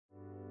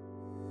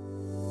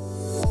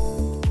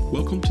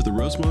Welcome to the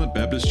Rosemont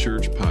Baptist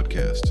Church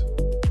podcast.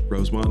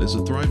 Rosemont is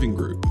a thriving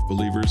group of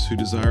believers who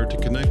desire to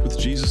connect with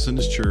Jesus and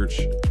His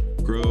church,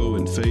 grow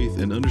in faith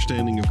and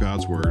understanding of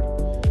God's Word,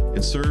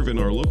 and serve in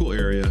our local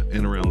area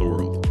and around the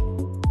world.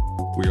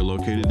 We are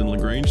located in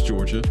LaGrange,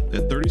 Georgia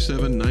at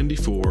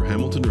 3794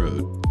 Hamilton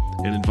Road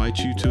and invite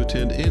you to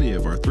attend any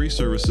of our 3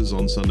 services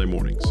on Sunday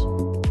mornings.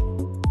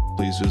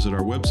 Please visit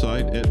our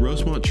website at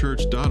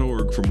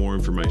rosemontchurch.org for more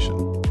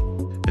information.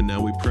 And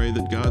now we pray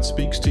that God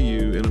speaks to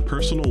you in a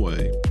personal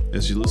way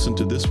as you listen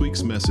to this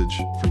week's message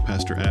from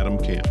Pastor Adam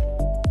Camp.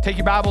 Take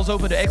your Bibles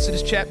open to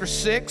Exodus chapter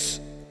 6.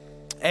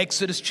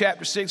 Exodus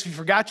chapter 6. If you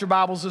forgot your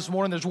Bibles this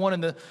morning, there's one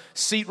in the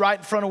seat right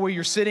in front of where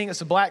you're sitting.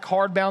 It's a black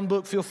hardbound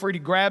book. Feel free to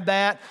grab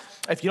that.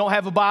 If you don't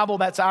have a Bible,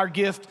 that's our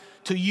gift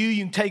to you.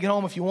 You can take it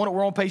home if you want it.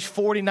 We're on page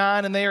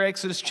 49 in there,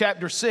 Exodus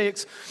chapter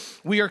 6.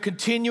 We are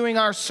continuing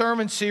our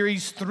sermon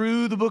series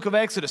through the book of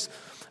Exodus.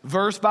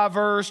 Verse by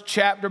verse,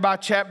 chapter by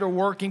chapter,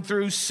 working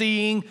through,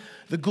 seeing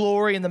the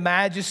glory and the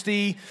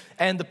majesty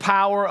and the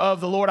power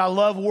of the Lord. I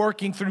love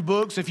working through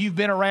books. If you've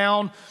been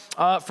around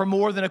for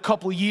more than a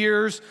couple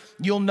years,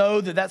 you'll know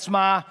that that's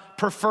my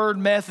preferred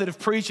method of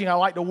preaching. I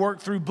like to work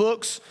through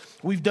books.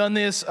 We've done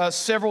this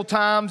several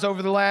times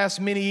over the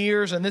last many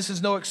years, and this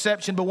is no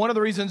exception. But one of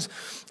the reasons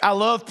I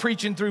love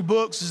preaching through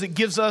books is it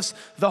gives us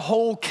the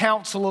whole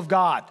counsel of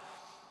God.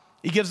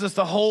 It gives us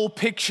the whole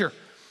picture.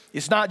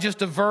 It's not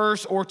just a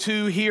verse or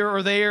two here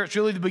or there. It's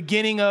really the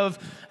beginning of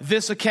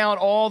this account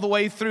all the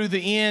way through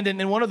the end.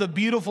 And one of the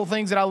beautiful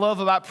things that I love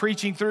about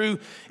preaching through,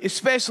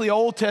 especially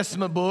Old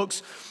Testament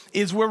books,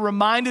 is we're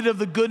reminded of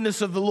the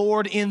goodness of the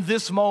Lord in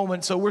this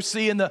moment. So we're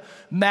seeing the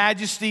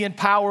majesty and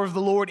power of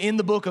the Lord in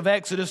the book of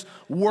Exodus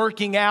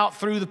working out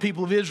through the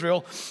people of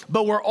Israel.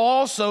 But we're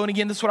also, and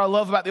again, this is what I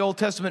love about the Old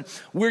Testament,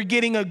 we're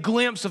getting a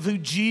glimpse of who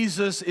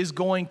Jesus is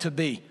going to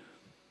be.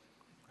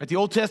 The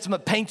Old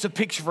Testament paints a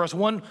picture for us,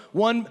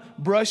 one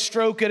brush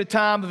stroke at a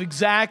time of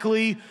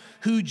exactly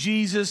who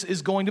Jesus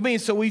is going to be.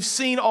 And so we've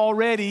seen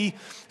already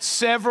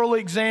several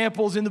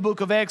examples in the book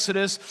of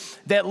Exodus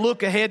that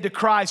look ahead to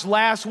Christ.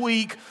 Last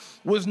week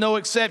was no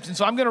exception.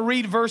 So I'm going to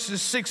read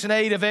verses 6 and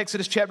 8 of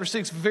Exodus chapter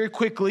 6 very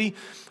quickly.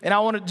 And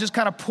I want to just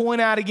kind of point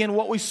out again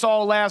what we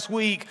saw last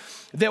week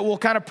that will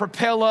kind of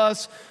propel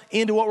us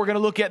into what we're going to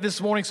look at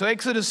this morning. So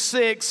Exodus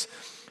 6,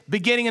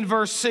 beginning in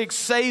verse 6,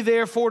 say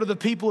therefore to the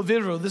people of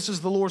Israel, this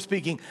is the Lord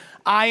speaking,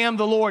 I am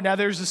the Lord. Now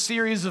there's a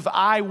series of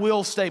I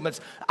will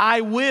statements.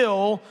 I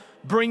will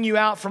bring you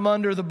out from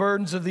under the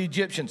burdens of the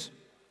Egyptians,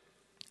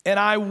 and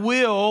I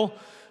will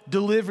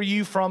deliver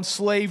you from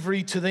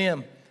slavery to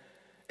them,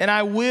 and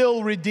I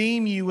will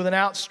redeem you with an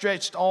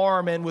outstretched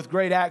arm and with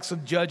great acts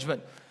of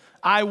judgment.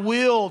 I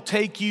will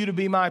take you to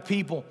be my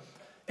people,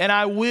 and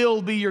I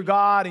will be your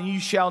God, and you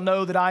shall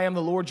know that I am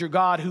the Lord your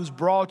God who's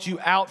brought you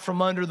out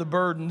from under the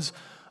burdens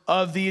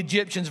of the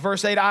Egyptians.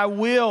 Verse 8, I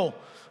will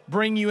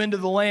bring you into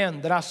the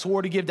land that I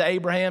swore to give to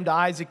Abraham, to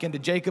Isaac, and to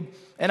Jacob,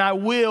 and I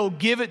will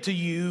give it to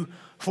you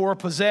for a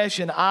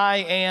possession. I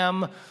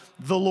am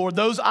the Lord.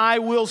 Those I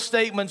will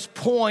statements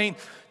point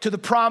to the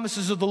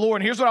promises of the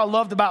Lord. And here's what I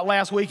loved about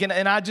last week, and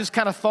I just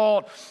kind of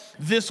thought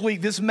this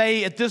week, this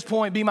may at this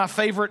point be my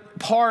favorite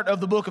part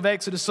of the book of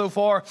Exodus so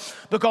far,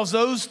 because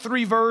those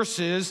 3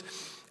 verses,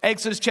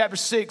 Exodus chapter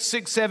 6,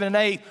 7, and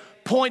 8,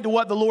 point to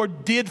what the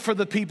Lord did for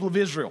the people of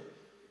Israel.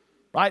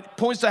 Right?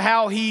 Points to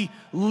how He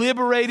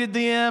liberated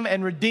them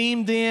and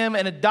redeemed them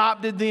and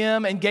adopted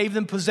them and gave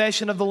them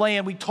possession of the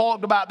land. We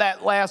talked about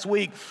that last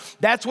week.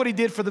 That's what He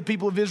did for the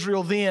people of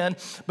Israel then.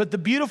 But the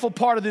beautiful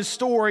part of this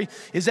story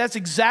is that's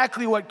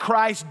exactly what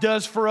Christ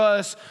does for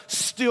us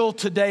still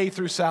today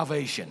through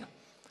salvation.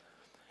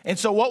 And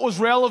so what was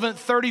relevant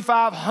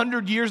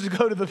 3,500 years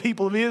ago to the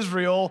people of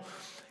Israel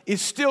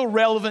is still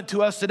relevant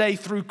to us today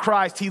through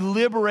Christ. He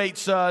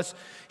liberates us.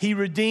 He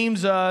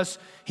redeems us.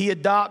 He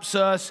adopts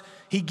us.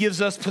 He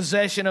gives us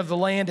possession of the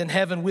land in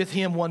heaven with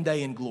Him one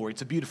day in glory.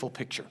 It's a beautiful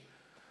picture.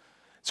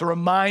 It's a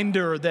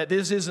reminder that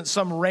this isn't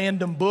some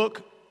random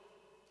book.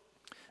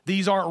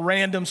 These aren't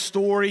random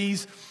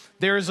stories.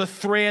 There is a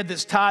thread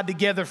that's tied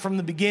together from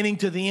the beginning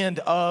to the end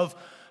of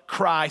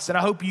Christ. And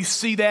I hope you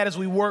see that as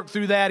we work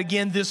through that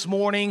again this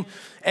morning,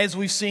 as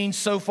we've seen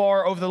so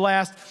far over the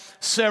last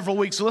several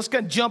weeks. So let's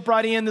go jump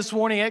right in this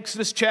morning,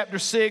 Exodus chapter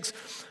 6,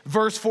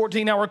 verse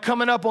 14. Now we're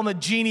coming up on the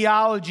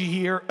genealogy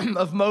here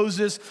of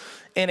Moses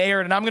and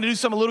Aaron. And I'm going to do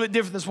something a little bit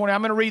different this morning.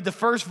 I'm going to read the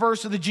first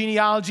verse of the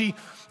genealogy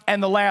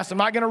and the last. I'm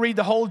not going to read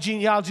the whole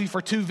genealogy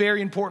for 2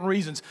 very important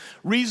reasons.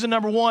 Reason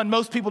number 1,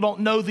 most people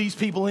don't know these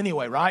people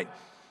anyway, right?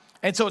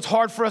 And so it's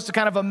hard for us to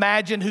kind of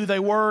imagine who they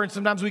were, and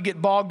sometimes we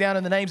get bogged down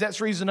in the names. That's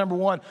reason number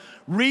 1.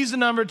 Reason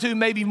number 2,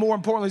 maybe more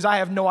importantly, is I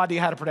have no idea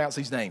how to pronounce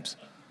these names.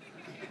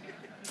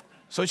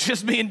 So it's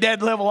just being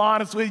dead level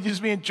honest with you,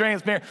 just being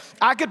transparent.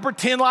 I could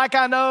pretend like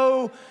I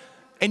know,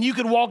 And you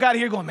could walk out of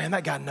here going, man,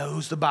 that guy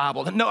knows the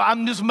Bible. No,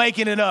 I'm just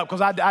making it up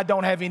because I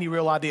don't have any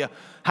real idea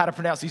how to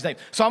pronounce these names.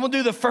 So I'm going to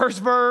do the first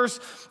verse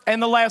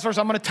and the last verse.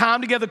 I'm going to tie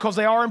them together because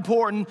they are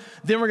important.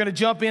 Then we're going to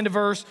jump into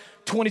verse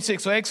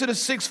 26. So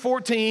Exodus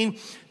 6:14,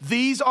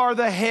 these are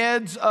the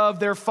heads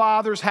of their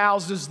fathers'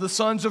 houses, the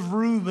sons of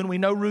Reuben. We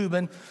know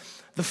Reuben,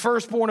 the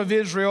firstborn of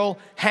Israel,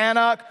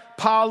 Hanok,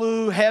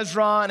 Palu,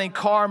 Hezron, and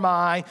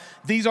Carmi.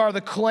 These are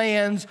the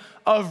clans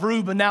of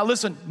Reuben. Now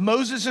listen,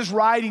 Moses is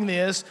writing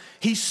this.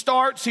 He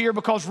starts here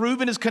because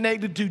Reuben is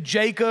connected to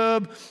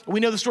Jacob. We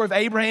know the story of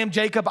Abraham,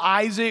 Jacob,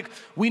 Isaac.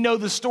 We know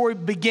the story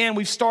began.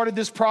 We've started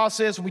this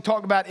process. When we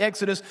talked about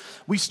Exodus,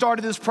 we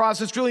started this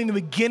process really in the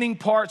beginning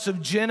parts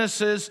of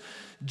Genesis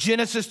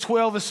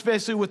 12,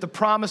 especially with the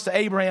promise to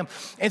Abraham.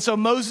 And so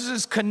Moses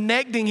is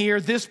connecting here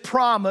this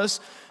promise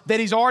that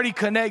he's already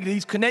connected.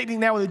 He's connecting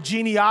now with a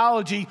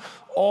genealogy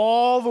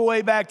all the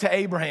way back to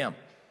Abraham.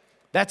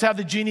 That's how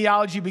the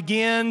genealogy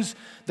begins.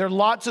 There are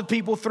lots of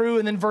people through.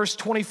 And then verse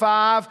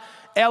 25,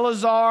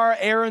 Eleazar,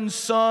 Aaron's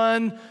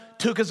son,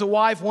 took as a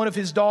wife one of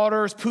his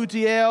daughters,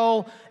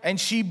 Putiel, and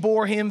she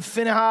bore him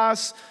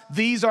Phinehas.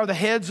 These are the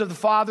heads of the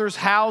fathers'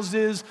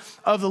 houses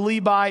of the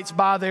Levites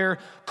by their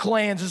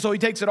clans. And so he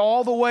takes it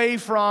all the way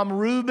from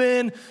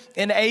Reuben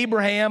and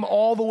Abraham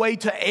all the way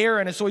to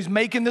Aaron. And so he's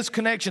making this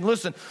connection.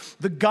 Listen,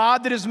 the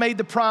God that has made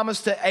the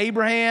promise to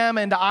Abraham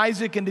and to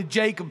Isaac and to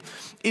Jacob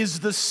is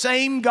the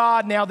same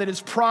God now that has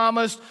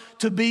promised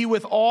to be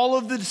with all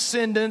of the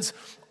descendants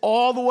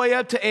all the way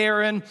up to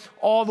Aaron,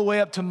 all the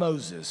way up to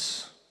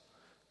Moses.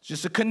 It's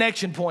just a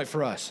connection point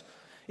for us.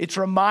 It's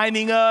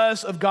reminding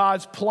us of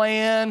God's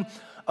plan,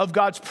 of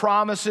God's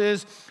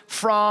promises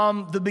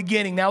from the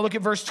beginning. Now look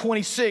at verse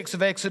 26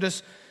 of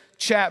Exodus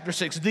chapter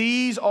 6.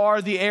 These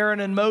are the Aaron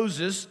and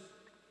Moses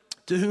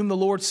to whom the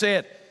Lord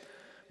said,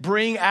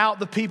 bring out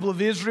the people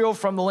of Israel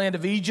from the land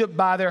of Egypt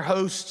by their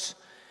hosts.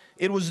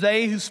 It was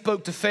they who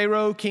spoke to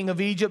Pharaoh, king of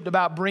Egypt,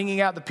 about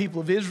bringing out the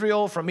people of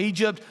Israel from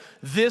Egypt,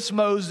 this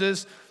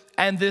Moses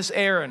and this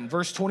Aaron.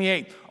 Verse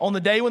 28, on the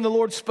day when the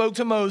Lord spoke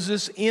to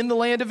Moses in the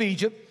land of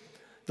Egypt,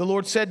 the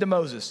Lord said to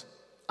Moses,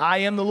 I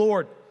am the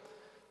Lord.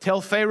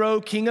 Tell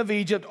Pharaoh, king of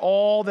Egypt,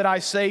 all that I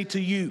say to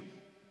you.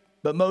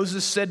 But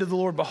Moses said to the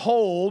Lord,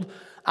 behold,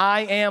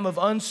 I am of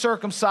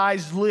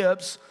uncircumcised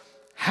lips.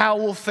 How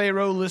will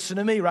Pharaoh listen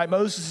to me? Right?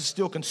 Moses is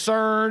still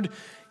concerned.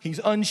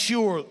 He's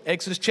unsure.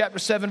 Exodus chapter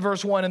 7,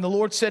 verse 1. And the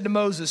Lord said to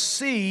Moses,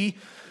 see,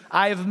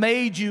 I have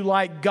made you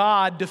like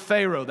God to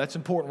Pharaoh. That's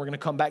important. We're going to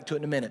come back to it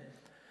in a minute.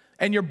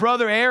 And your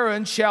brother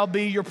Aaron shall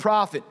be your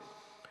prophet.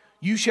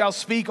 You shall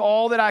speak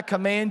all that I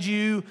command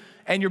you,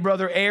 and your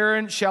brother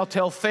Aaron shall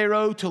tell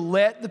Pharaoh to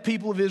let the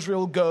people of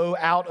Israel go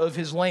out of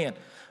his land.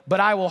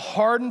 But I will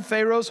harden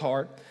Pharaoh's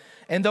heart,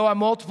 and though I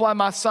multiply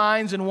my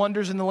signs and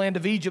wonders in the land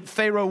of Egypt,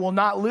 Pharaoh will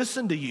not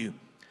listen to you.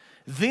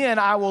 Then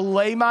I will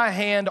lay my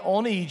hand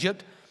on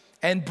Egypt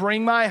and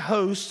bring my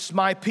hosts,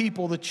 my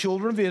people, the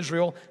children of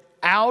Israel,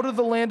 out of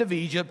the land of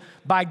Egypt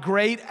by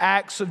great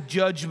acts of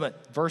judgment.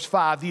 Verse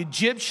 5, the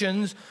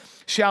Egyptians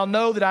shall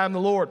know that I am the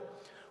Lord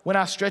when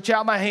I stretch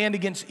out my hand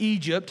against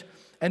Egypt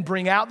and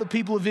bring out the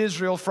people of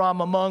Israel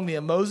from among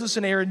them. Moses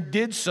and Aaron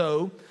did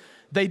so.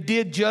 They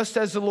did just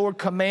as the Lord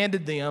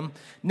commanded them.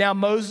 Now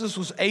Moses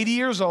was 80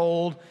 years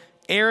old,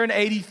 Aaron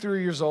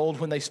 83 years old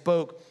when they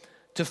spoke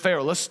to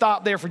Pharaoh. Let's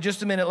stop there for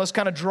just a minute. Let's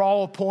kind of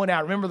draw a point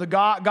out. Remember, the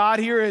God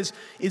here is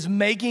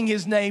making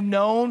his name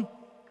known.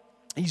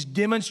 He's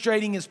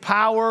demonstrating his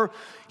power.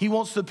 He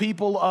wants the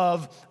people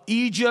of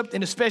Egypt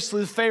and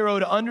especially the Pharaoh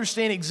to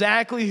understand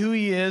exactly who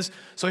he is.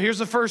 So here's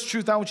the first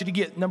truth I want you to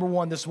get, number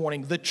one this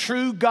morning. The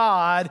true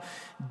God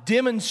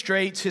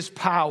demonstrates his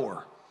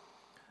power.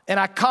 And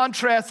I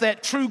contrast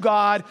that true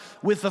God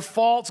with the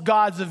false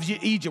gods of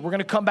Egypt. We're going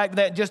to come back to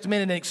that in just a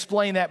minute and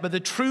explain that. But the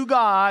true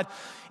God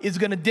is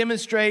going to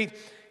demonstrate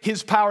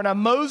his power. Now,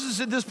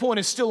 Moses at this point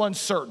is still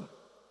uncertain.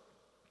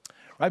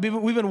 Right?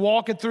 We've been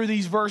walking through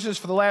these verses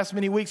for the last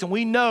many weeks, and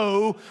we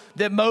know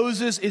that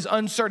Moses is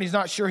uncertain. He's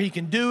not sure he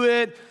can do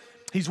it.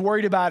 He's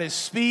worried about his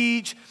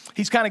speech.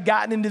 He's kind of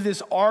gotten into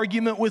this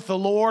argument with the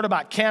Lord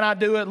about, can I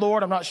do it,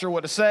 Lord? I'm not sure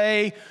what to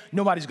say.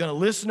 Nobody's going to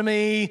listen to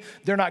me.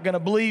 They're not going to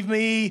believe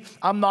me.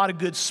 I'm not a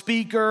good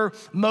speaker.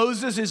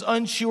 Moses is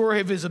unsure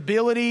of his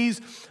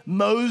abilities.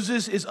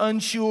 Moses is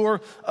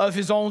unsure of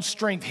his own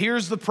strength.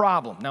 Here's the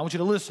problem. Now I want you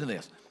to listen to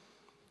this.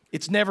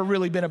 It's never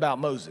really been about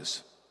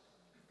Moses.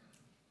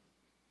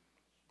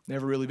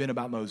 Never really been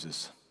about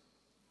Moses.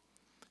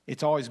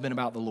 It's always been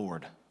about the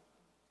Lord.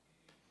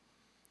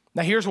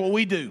 Now here's what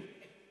we do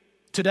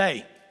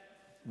today,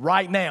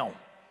 right now.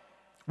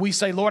 We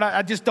say, Lord,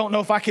 I just don't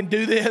know if I can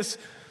do this.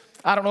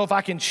 I don't know if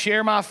I can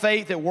share my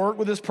faith at work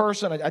with this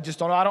person. I just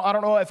don't know. I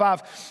don't know if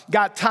I've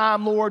got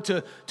time, Lord,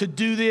 to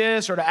do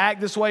this or to act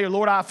this way. Or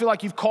Lord, I feel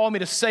like you've called me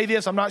to say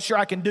this. I'm not sure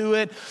I can do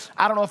it.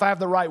 I don't know if I have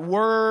the right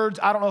words.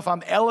 I don't know if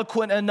I'm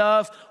eloquent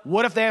enough.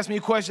 What if they ask me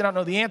a question I don't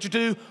know the answer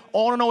to?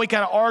 On and on, we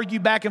kind of argue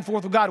back and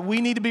forth with God.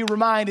 We need to be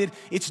reminded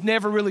it's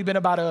never really been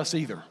about us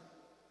either.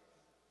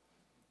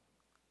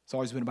 It's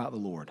always been about the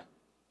Lord.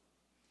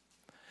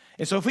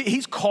 And so if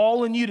he's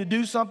calling you to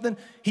do something,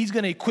 he's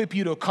going to equip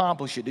you to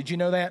accomplish it. Did you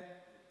know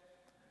that?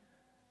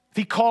 If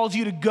he calls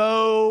you to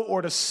go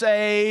or to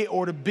say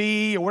or to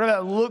be or whatever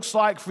that looks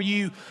like for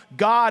you,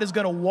 God is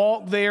going to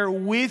walk there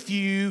with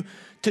you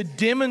to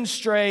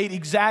demonstrate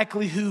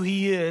exactly who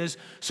he is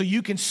so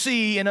you can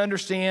see and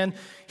understand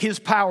his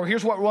power.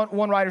 Here's what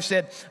one writer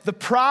said: the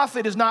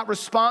prophet is not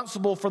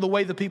responsible for the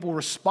way the people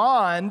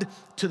respond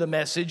to the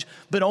message,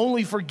 but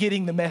only for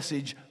getting the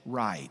message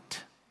right.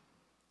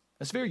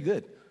 That's very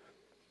good.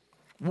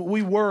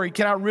 We worry,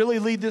 can I really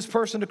lead this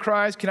person to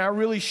Christ? Can I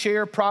really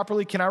share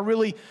properly? Can I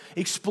really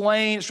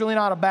explain? It's really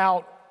not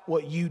about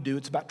what you do.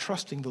 It's about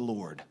trusting the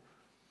Lord.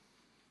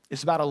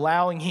 It's about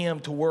allowing him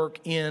to work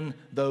in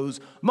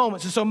those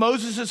moments. And so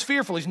Moses is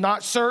fearful. He's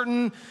not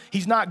certain.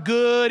 He's not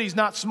good. He's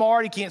not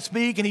smart. He can't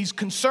speak, and he's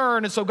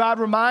concerned. And so God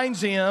reminds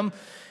him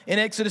in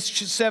Exodus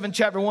 7,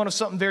 chapter 1 of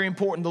something very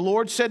important. The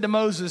Lord said to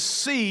Moses,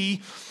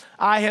 "See,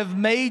 I have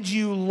made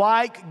you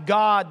like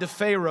God to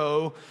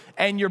Pharaoh,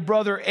 and your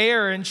brother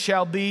Aaron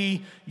shall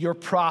be your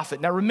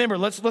prophet." Now remember,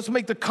 let's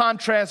make the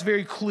contrast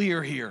very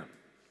clear here.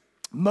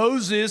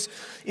 Moses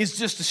is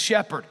just a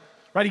shepherd,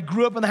 right? He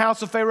grew up in the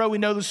house of Pharaoh. We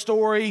know the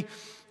story.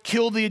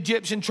 Killed the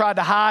Egyptian, tried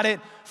to hide it,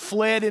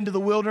 fled into the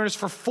wilderness.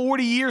 For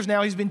 40 years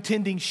now, he's been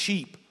tending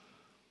sheep.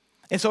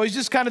 And so he's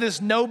just kind of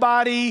this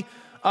nobody,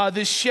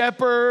 this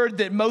shepherd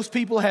that most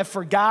people have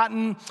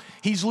forgotten.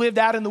 He's lived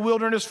out in the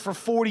wilderness for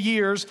 40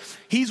 years.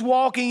 He's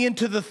walking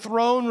into the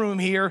throne room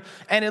here,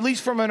 and at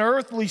least from an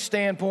earthly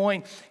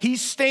standpoint,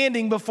 he's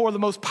standing before the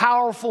most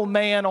powerful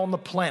man on the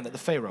planet, the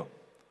Pharaoh.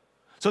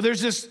 So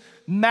there's this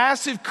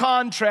massive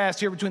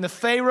contrast here between the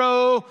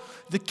Pharaoh,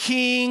 the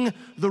king,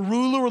 the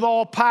ruler with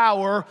all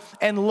power,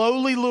 and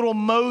lowly little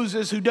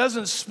Moses, who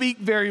doesn't speak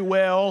very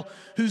well,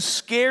 who's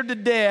scared to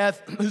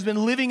death, who's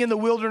been living in the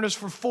wilderness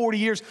for 40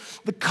 years.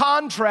 The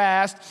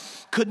contrast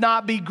could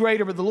not be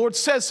greater, but the Lord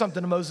says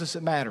something to Moses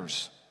that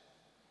matters.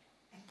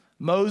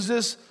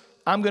 Moses,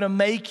 I'm going to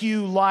make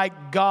you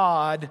like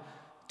God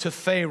to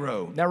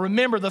Pharaoh. Now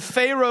remember, the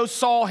Pharaoh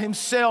saw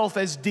himself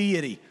as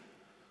deity.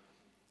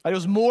 It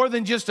was more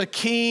than just a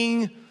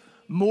king,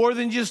 more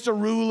than just a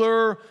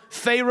ruler.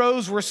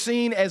 Pharaohs were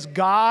seen as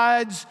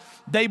gods.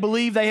 They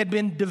believed they had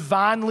been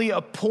divinely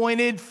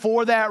appointed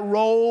for that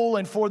role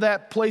and for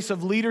that place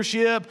of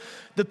leadership.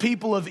 The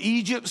people of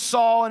Egypt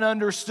saw and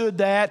understood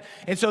that.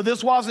 And so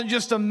this wasn't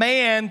just a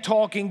man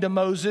talking to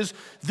Moses,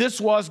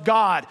 this was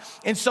God.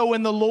 And so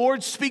when the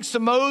Lord speaks to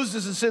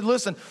Moses and said,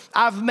 "Listen,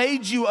 I've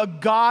made you a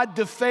god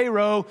to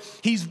Pharaoh,"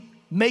 he's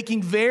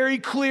making very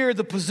clear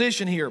the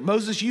position here.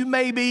 Moses, you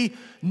may be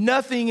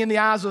nothing in the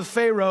eyes of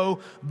Pharaoh,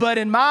 but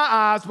in my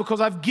eyes, because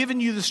I've given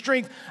you the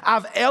strength,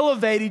 I've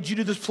elevated you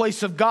to this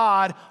place of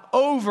God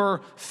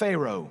over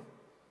Pharaoh.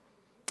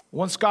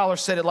 One scholar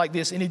said it like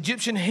this: in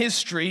Egyptian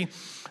history,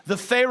 the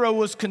Pharaoh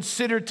was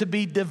considered to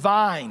be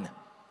divine.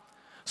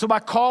 So by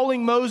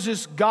calling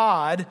Moses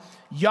God,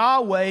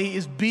 Yahweh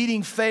is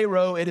beating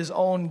Pharaoh at his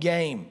own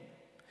game.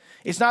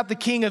 It's not the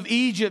king of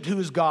Egypt who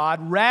is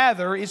God,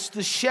 rather it's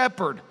the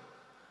shepherd,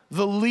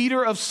 the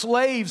leader of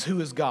slaves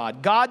who is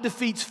God. God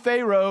defeats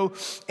Pharaoh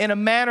in a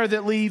manner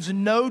that leaves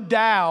no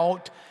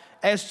doubt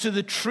as to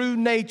the true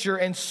nature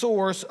and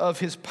source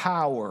of his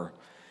power.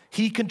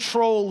 He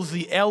controls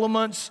the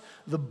elements,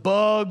 the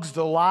bugs,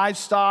 the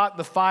livestock,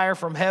 the fire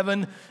from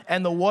heaven,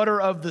 and the water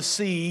of the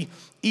sea,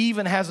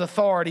 even has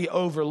authority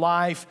over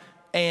life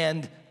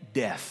and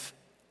death.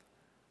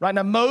 Right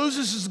now,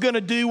 Moses is going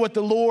to do what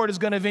the Lord is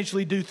going to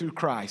eventually do through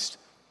Christ.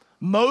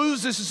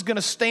 Moses is going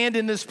to stand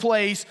in this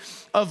place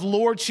of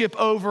lordship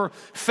over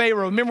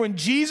Pharaoh. Remember, when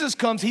Jesus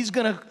comes, he's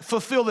going to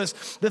fulfill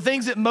this. The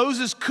things that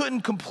Moses couldn't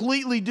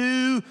completely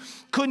do,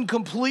 couldn't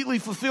completely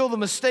fulfill, the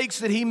mistakes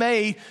that he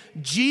made,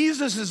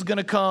 Jesus is going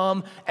to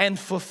come and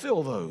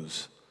fulfill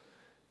those.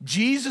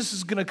 Jesus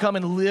is going to come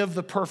and live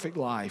the perfect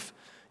life.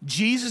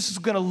 Jesus is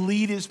going to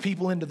lead his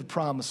people into the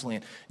promised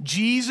land.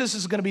 Jesus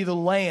is going to be the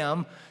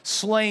lamb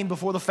slain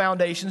before the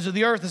foundations of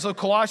the earth. And so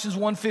Colossians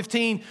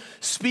 1:15,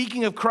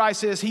 speaking of Christ,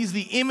 says he's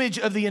the image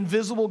of the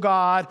invisible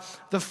God,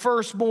 the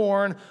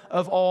firstborn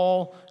of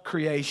all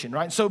creation,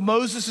 right? So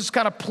Moses is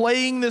kind of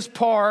playing this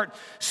part,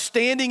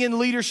 standing in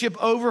leadership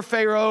over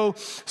Pharaoh,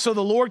 so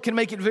the Lord can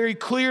make it very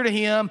clear to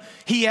him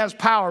he has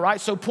power, right?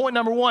 So point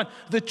number one,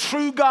 the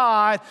true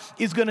God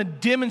is going to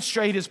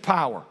demonstrate his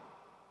power.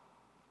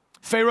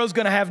 Pharaoh's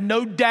going to have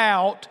no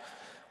doubt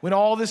when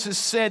all this is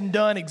said and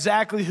done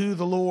exactly who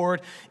the Lord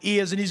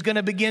is, and he's going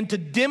to begin to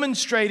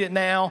demonstrate it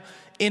now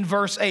in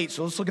verse 8.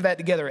 So let's look at that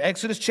together.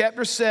 Exodus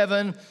chapter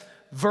 7,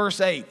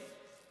 verse 8.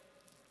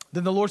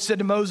 Then the Lord said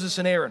to Moses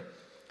and Aaron,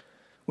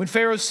 "When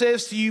Pharaoh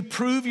says to you,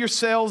 'Prove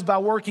yourselves by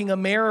working a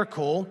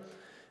miracle,'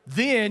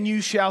 then you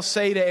shall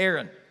say to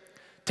Aaron,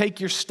 'Take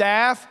your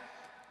staff,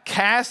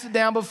 cast it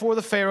down before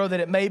the Pharaoh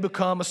that it may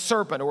become a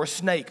serpent or a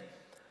snake.'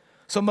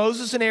 So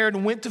Moses and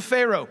Aaron went to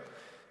Pharaoh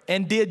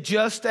and did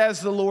just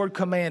as the Lord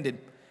commanded.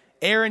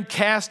 Aaron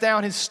cast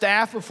down his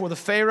staff before the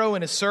Pharaoh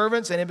and his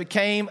servants, and it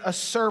became a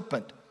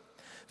serpent.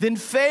 Then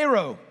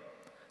Pharaoh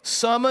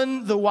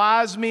summoned the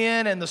wise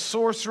men and the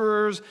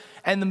sorcerers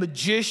and the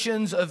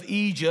magicians of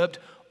Egypt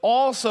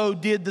also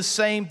did the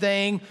same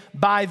thing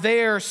by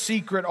their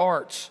secret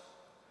arts.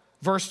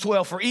 Verse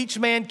 12, for each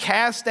man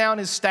cast down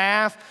his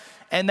staff,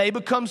 and they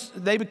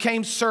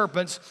became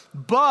serpents,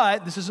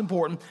 but, this is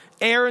important,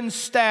 Aaron's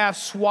staff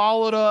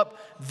swallowed up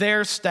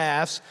their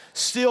staffs.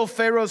 Still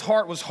Pharaoh's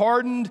heart was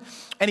hardened,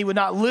 and he would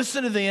not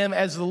listen to them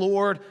as the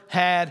Lord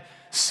had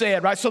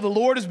said, right? So the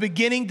Lord is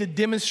beginning to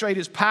demonstrate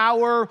his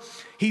power.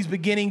 He's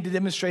beginning to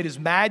demonstrate his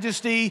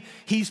majesty.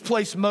 He's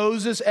placed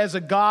Moses as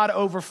a God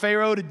over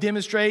Pharaoh to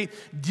demonstrate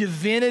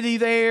divinity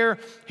there.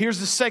 Here's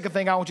the second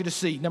thing I want you to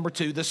see. Number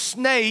 2, the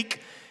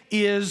snake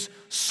is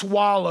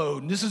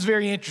swallowed. And this is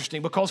very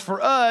interesting because for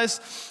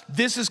us,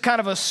 this is kind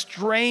of a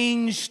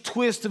strange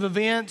twist of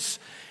events.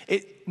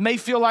 It may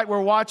feel like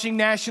we're watching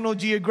National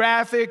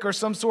Geographic or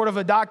some sort of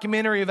a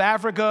documentary of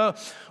Africa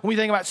when we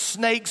think about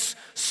snakes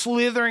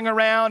slithering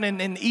around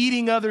and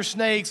eating other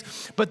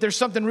snakes, but there's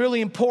something really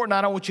important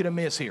I don't want you to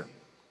miss here.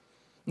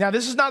 Now,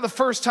 this is not the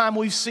first time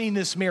we've seen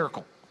this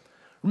miracle.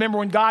 Remember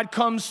when God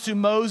comes to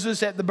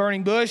Moses at the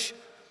burning bush,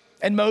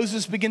 and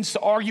Moses begins to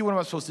argue, what am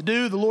I supposed to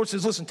do? The Lord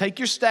says, listen, take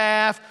your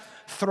staff,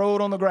 throw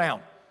it on the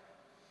ground.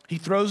 He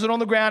throws it on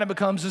the ground, it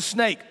becomes a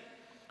snake.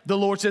 The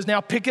Lord says,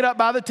 now pick it up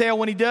by the tail.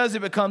 When he does,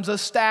 it becomes a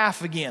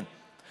staff again.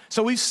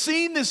 So we've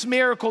seen this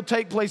miracle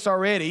take place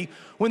already.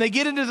 When they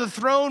get into the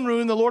throne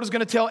room, the Lord is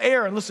going to tell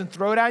Aaron, listen,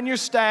 throw down your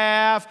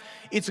staff.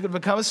 It's going to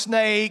become a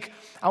snake.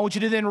 I want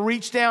you to then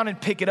reach down and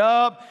pick it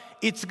up.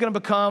 It's going to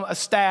become a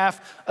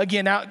staff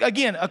again. Now,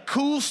 again, a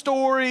cool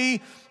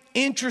story,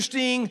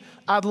 interesting.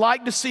 I'd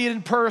like to see it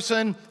in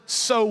person.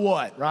 So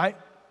what, right?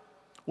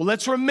 Well,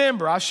 let's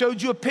remember, I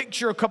showed you a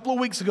picture a couple of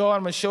weeks ago.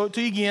 I'm going to show it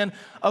to you again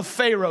of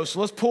Pharaoh. So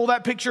let's pull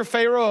that picture of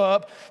Pharaoh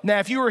up. Now,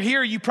 if you were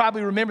here, you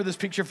probably remember this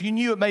picture. If you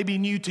knew, it may be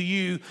new to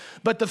you.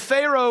 But the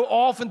Pharaoh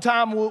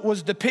oftentimes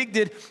was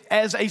depicted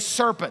as a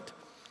serpent,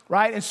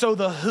 right? And so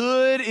the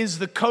hood is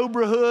the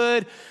cobra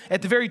hood.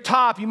 At the very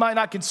top, you might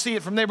not can see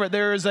it from there, but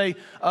there is a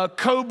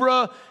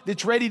cobra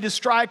that's ready to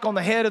strike on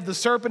the head of the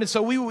serpent. And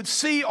so we would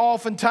see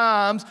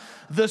oftentimes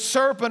the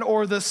serpent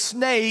or the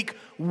snake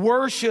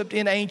worshipped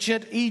in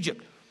ancient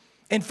Egypt.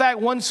 In fact,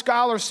 one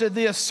scholar said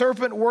this,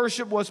 serpent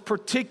worship was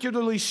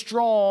particularly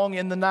strong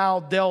in the Nile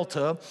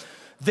Delta.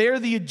 There,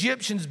 the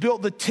Egyptians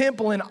built the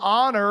temple in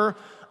honor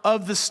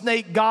of the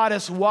snake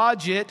goddess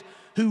Wadjet,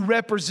 who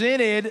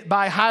represented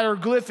by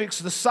hieroglyphics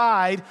the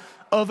side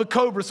of a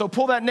cobra. So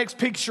pull that next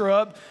picture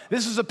up.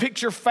 This is a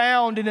picture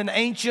found in an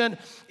ancient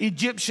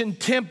Egyptian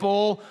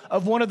temple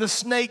of one of the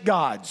snake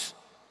gods.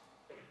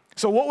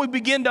 So what we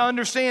begin to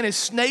understand is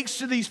snakes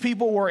to these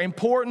people were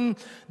important.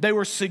 They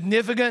were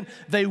significant.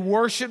 They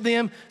worshiped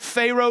them.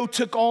 Pharaoh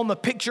took on the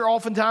picture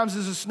oftentimes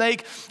as a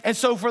snake. And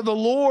so for the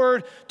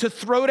Lord to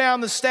throw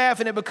down the staff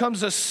and it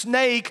becomes a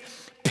snake,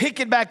 pick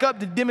it back up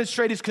to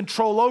demonstrate his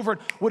control over it,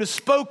 would have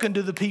spoken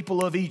to the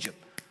people of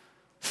Egypt.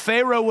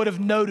 Pharaoh would have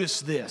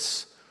noticed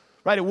this,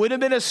 right? It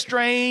wouldn't have been a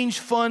strange,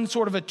 fun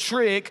sort of a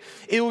trick.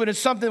 It would have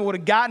been something that would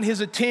have gotten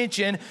his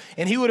attention,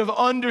 and he would have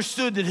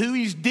understood that who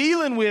he's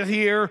dealing with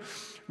here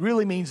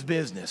really means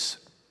business.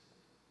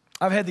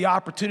 I've had the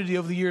opportunity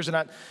over the years, and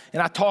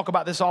I talk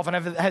about this often.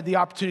 I've had the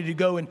opportunity to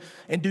go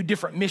and do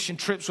different mission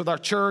trips with our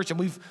church, and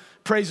we've,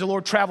 praise the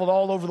Lord, traveled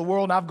all over the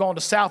world. And I've gone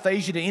to South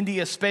Asia, to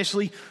India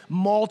especially,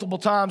 multiple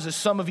times, as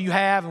some of you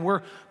have, and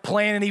we're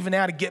planning even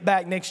now to get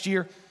back next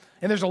year.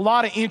 And there's a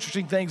lot of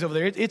interesting things over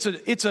there.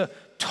 It's a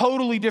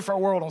totally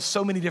different world on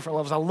so many different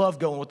levels. I love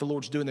going. What the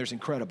Lord's doing there is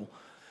incredible.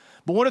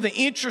 But one of the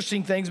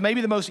interesting things,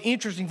 maybe the most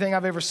interesting thing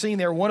I've ever seen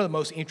there, one of the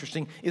most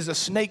interesting, is a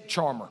snake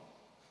charmer.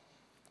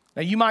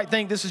 Now, you might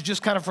think this is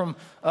just kind of from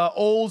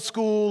old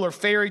school or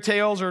fairy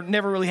tales or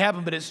never really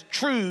happened, but it's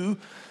true.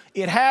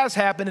 It has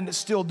happened, and it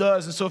still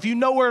does. And so if you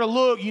know where to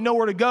look, you know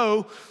where to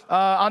go.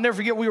 I'll never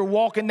forget, we were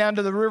walking down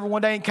to the river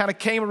one day and kind of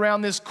came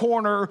around this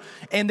corner,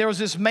 and there was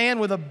this man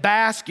with a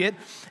basket,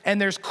 and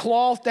there's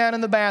cloth down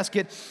in the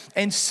basket,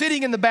 and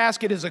sitting in the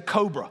basket is a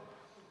cobra.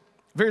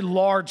 Very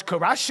large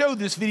cobra. I showed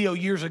this video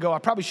years ago. I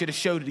probably should have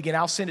showed it again.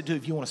 I'll send it to you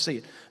if you want to see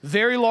it.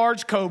 Very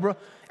large cobra,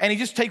 and he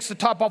just takes the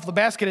top off the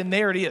basket, and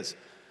there it is.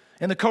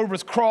 And the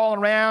cobra's crawling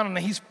around, and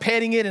he's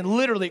petting it, and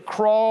literally it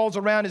crawls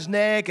around his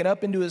neck and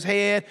up into his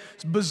head.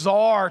 It's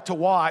bizarre to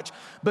watch.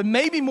 But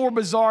maybe more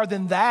bizarre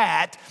than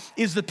that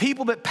is the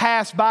people that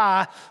pass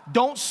by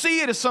don't see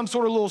it as some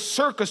sort of little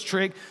circus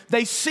trick.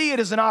 They see it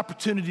as an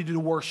opportunity to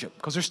worship,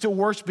 because they're still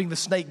worshiping the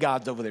snake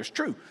gods over there. It's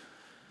true.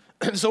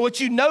 So what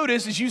you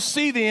notice is you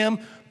see them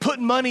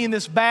putting money in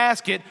this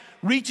basket,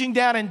 reaching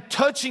down and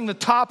touching the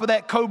top of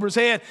that cobra's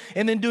head,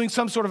 and then doing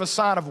some sort of a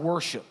sign of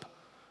worship.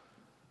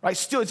 Right?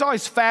 Still, it's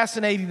always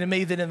fascinating to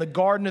me that in the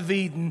Garden of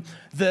Eden,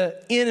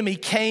 the enemy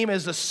came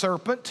as a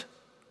serpent,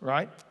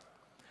 right?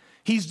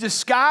 He's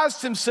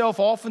disguised himself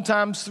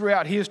oftentimes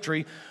throughout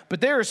history, but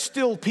there are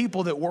still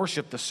people that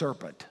worship the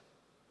serpent.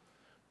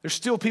 There's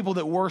still people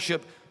that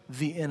worship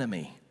the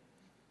enemy.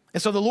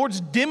 And so the Lord's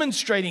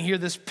demonstrating here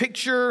this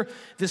picture,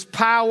 this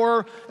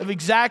power of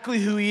exactly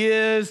who he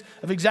is,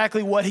 of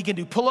exactly what he can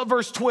do. Pull up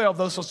verse 12,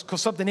 though,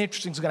 because something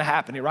interesting is going to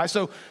happen here, right?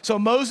 So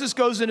Moses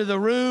goes into the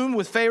room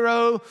with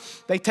Pharaoh.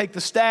 They take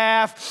the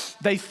staff.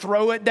 They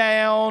throw it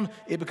down.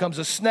 It becomes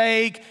a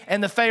snake.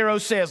 And the Pharaoh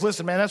says,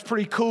 listen, man, that's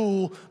pretty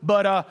cool.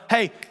 But,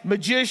 hey,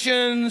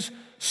 magicians,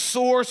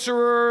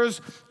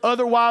 sorcerers,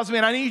 other wise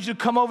men, I need you to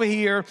come over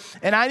here,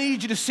 and I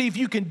need you to see if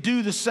you can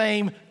do the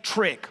same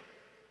trick.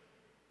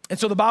 And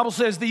so the Bible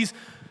says these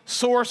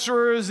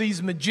sorcerers,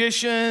 these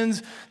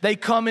magicians, they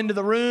come into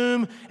the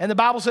room. And the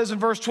Bible says in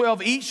verse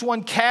 12, each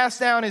one cast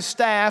down his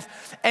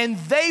staff and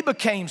they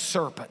became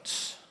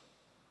serpents.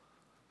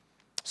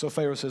 So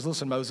Pharaoh says,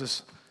 listen,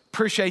 Moses,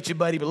 appreciate you,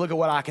 buddy, but look at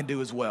what I can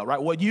do as well,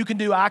 right? What you can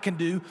do, I can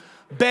do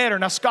better.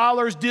 Now,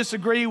 scholars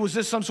disagree. Was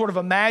this some sort of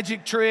a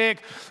magic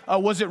trick?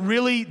 Was it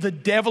really the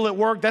devil at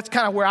work? That's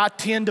kind of where I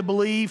tend to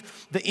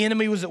believe the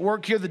enemy was at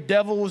work here. The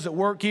devil was at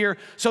work here.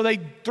 So they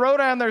throw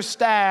down their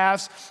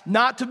staffs,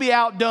 not to be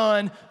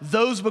outdone.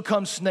 Those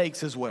become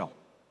snakes as well.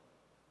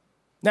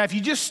 Now, if you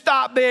just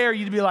stop there,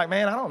 you'd be like,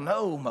 man, I don't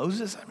know,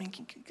 Moses. I mean,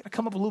 you got to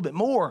come up a little bit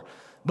more.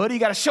 Buddy,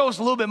 you got to show us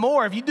a little bit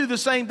more. If you do the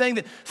same thing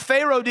that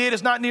Pharaoh did,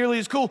 it's not nearly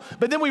as cool.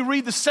 But then we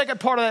read the second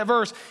part of that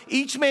verse.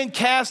 Each man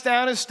cast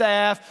down his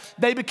staff.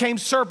 They became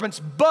serpents.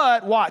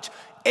 But, watch,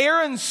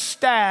 Aaron's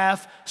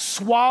staff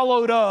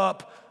swallowed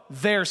up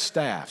their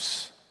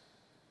staffs.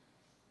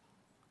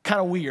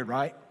 Kind of weird,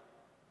 right?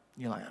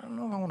 You're like, I don't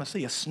know if I want to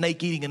see a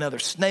snake eating another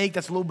snake.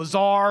 That's a little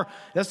bizarre.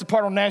 That's the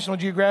part on National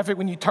Geographic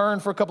when you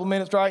turn for a couple of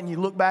minutes, right, and you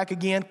look back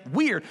again.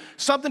 Weird.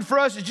 Something for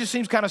us, it just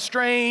seems kind of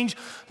strange,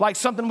 like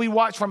something we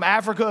watch from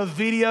Africa, a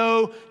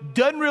video.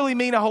 Doesn't really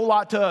mean a whole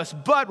lot to us.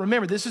 But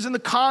remember, this is in the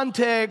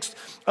context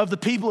of the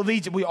people of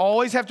Egypt. We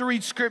always have to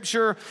read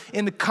Scripture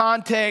in the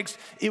context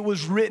it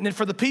was written. And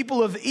for the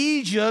people of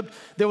Egypt,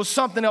 there was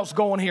something else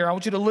going here. I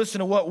want you to listen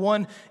to what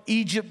one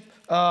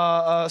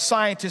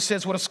scientist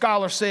says, what a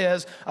scholar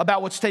says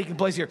about what's taking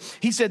place here.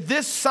 He said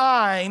this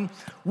sign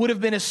would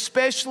have been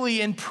especially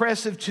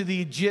impressive to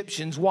the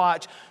Egyptians,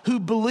 watch, who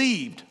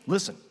believed,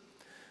 listen,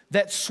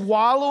 that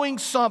swallowing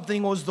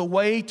something was the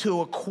way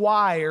to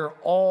acquire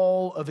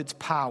all of its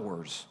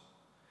powers.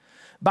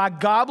 By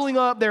gobbling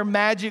up their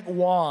magic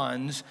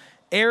wands,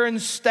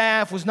 Aaron's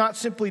staff was not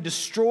simply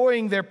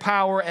destroying their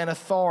power and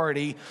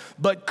authority,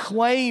 but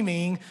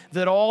claiming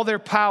that all their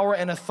power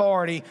and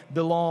authority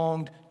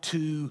belonged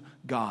to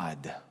God.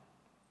 All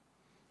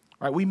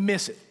right, we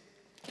miss it.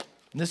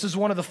 And this is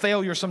one of the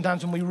failures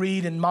sometimes when we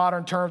read in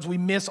modern terms. We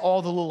miss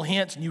all the little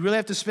hints, and you really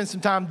have to spend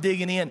some time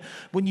digging in.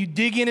 When you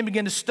dig in and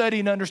begin to study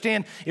and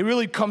understand, it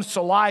really comes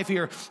to life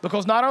here,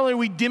 because not only are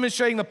we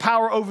demonstrating the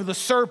power over the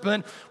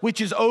serpent,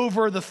 which is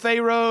over the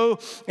Pharaoh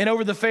and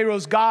over the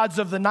Pharaoh's gods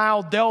of the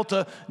Nile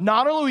Delta,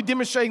 not only are we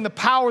demonstrating the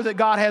power that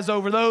God has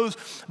over those,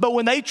 but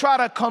when they try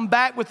to come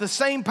back with the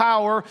same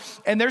power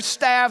and their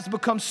staffs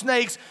become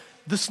snakes,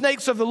 the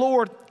snakes of the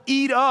Lord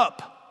eat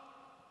up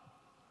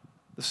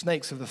the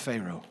snakes of the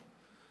Pharaoh.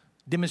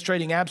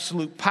 Demonstrating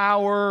absolute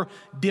power,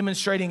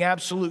 demonstrating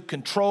absolute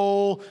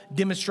control,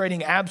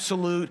 demonstrating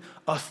absolute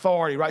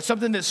authority, right?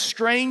 Something that's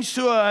strange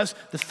to us,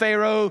 the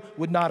Pharaoh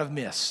would not have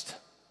missed.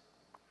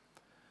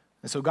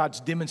 And so God's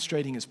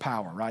demonstrating his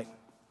power, right?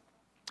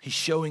 He's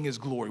showing his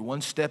glory,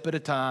 one step at a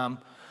time,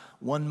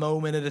 one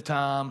moment at a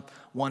time,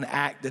 one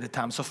act at a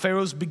time. So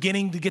Pharaoh's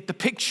beginning to get the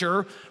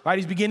picture, right?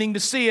 He's beginning to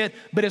see it,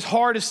 but his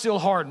heart is still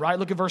hardened, right?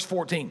 Look at verse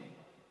 14.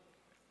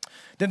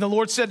 Then the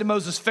Lord said to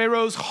Moses,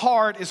 Pharaoh's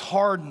heart is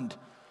hardened,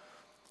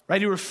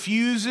 right? He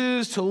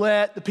refuses to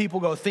let the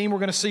people go. A theme we're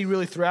going to see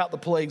really throughout the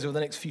plagues over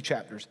the next few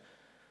chapters.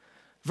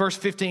 Verse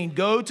 15,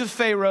 go to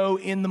Pharaoh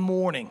in the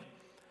morning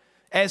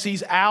as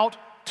he's out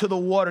to the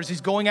waters.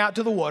 He's going out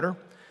to the water.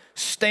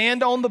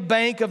 Stand on the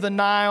bank of the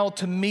Nile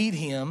to meet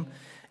him,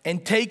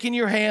 and take in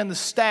your hand the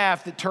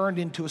staff that turned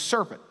into a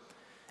serpent.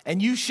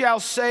 And you shall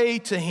say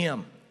to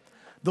him,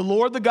 the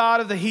Lord, the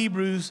God of the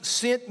Hebrews,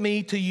 sent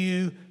me to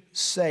you,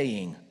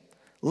 saying,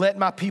 let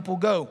my people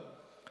go,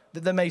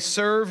 that they may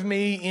serve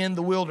me in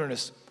the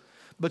wilderness.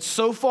 But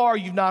so far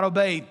you've not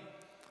obeyed.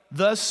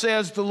 Thus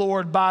says the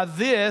Lord, by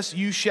this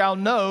you shall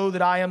know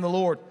that I am the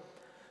Lord.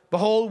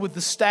 Behold, with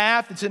the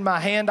staff that's in my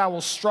hand, I will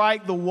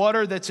strike the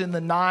water that's in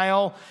the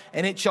Nile,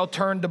 and it shall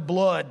turn to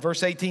blood.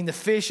 Verse 18, the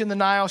fish in the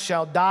Nile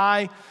shall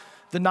die,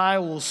 the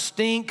Nile will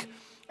stink,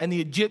 and the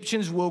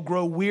Egyptians will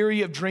grow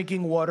weary of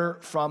drinking water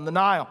from the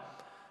Nile.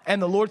 And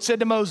the Lord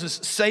said to Moses,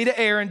 say to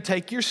Aaron,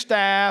 take your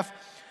staff,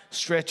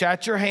 stretch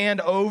out your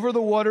hand over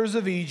the waters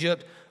of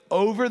Egypt,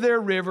 over their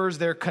rivers,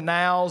 their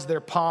canals,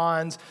 their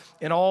ponds,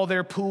 and all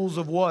their pools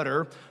of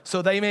water,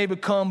 so they may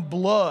become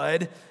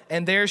blood,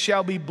 and there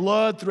shall be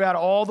blood throughout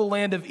all the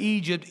land of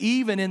Egypt,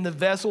 even in the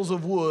vessels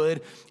of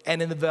wood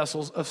and in the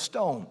vessels of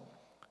stone.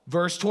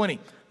 Verse 20,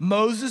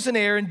 Moses and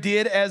Aaron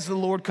did as the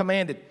Lord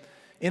commanded.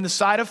 In the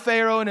sight of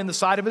Pharaoh and in the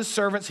sight of his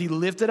servants, he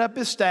lifted up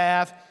his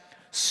staff,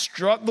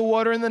 struck the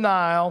water in the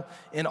Nile,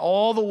 and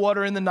all the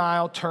water in the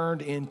Nile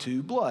turned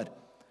into blood.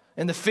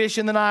 And the fish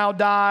in the Nile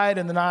died,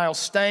 and the Nile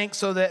stank,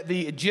 so that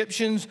the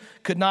Egyptians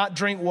could not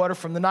drink water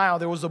from the Nile.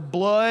 There was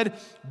blood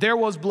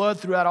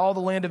throughout all the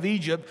land of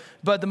Egypt,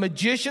 but the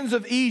magicians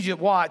of Egypt,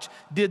 watch,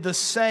 did the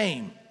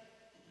same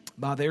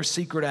by their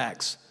secret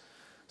acts.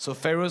 So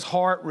Pharaoh's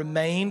heart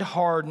remained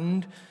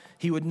hardened.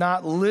 He would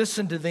not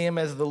listen to them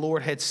as the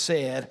Lord had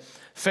said.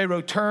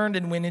 Pharaoh turned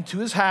and went into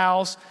his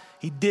house.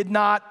 He did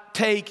not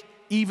take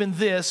even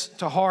this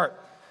to heart.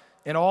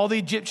 And all the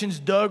Egyptians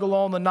dug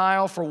along the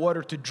Nile for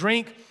water to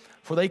drink,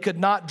 for they could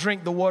not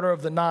drink the water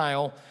of the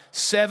Nile.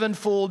 7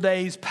 full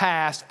days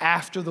passed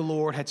after the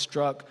Lord had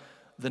struck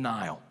the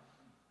Nile.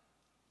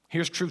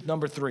 Here's truth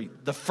number 3.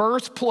 The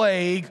first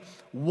plague,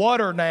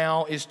 water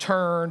now is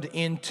turned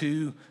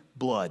into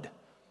blood.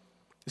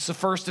 It's the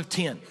first of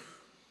 10.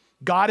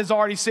 God has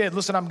already said,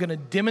 listen, I'm going to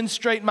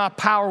demonstrate my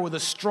power with a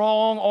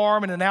strong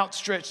arm and an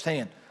outstretched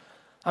hand.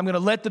 I'm going to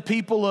let the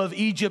people of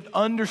Egypt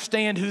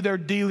understand who they're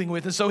dealing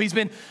with. And so he's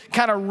been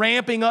kind of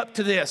ramping up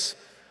to this,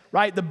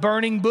 right? The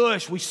burning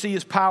bush, we see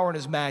his power and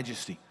his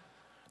majesty.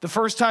 The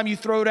first time you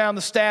throw down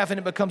the staff and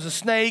it becomes a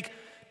snake,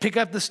 pick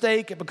up the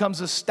stake, it becomes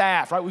a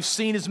staff, right? We've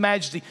seen his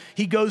majesty.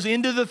 He goes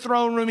into the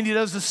throne room and he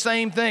does the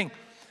same thing.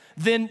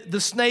 Then the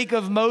snake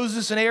of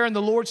Moses and Aaron,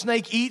 the Lord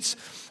snake, eats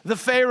the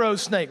Pharaoh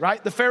snake,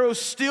 right? The Pharaoh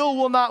still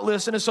will not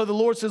listen. And so the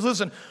Lord says,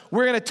 listen,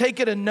 we're going to take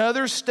it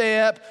another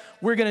step.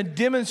 We're going to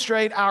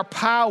demonstrate our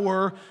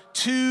power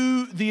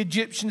to the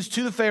Egyptians,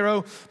 to the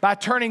Pharaoh, by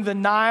turning the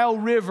Nile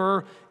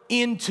River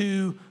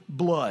into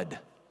blood.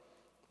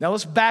 Now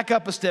let's back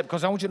up a step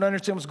because I want you to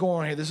understand what's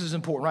going on here. This is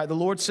important, right? The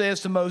Lord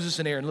says to Moses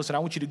and Aaron, listen, I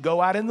want you to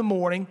go out in the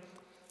morning,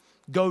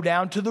 go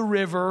down to the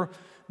river,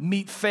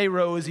 meet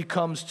Pharaoh as he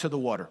comes to the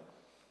water.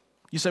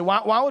 You say,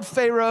 why would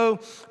Pharaoh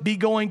be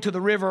going to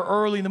the river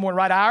early in the morning,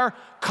 right? Our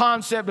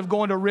concept of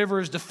going to a river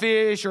is to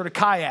fish or to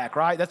kayak,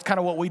 right? That's kind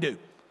of what we do,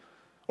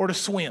 or to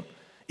swim.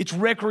 It's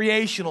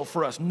recreational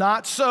for us.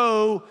 Not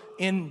so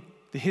in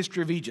the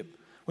history of Egypt.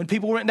 When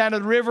people went down to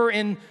the river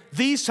in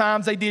these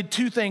times, they did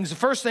 2 things. The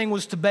first thing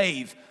was to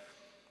bathe.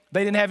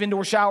 They didn't have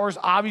indoor showers.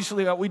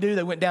 Obviously, what we do,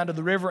 they went down to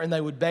the river and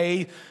they would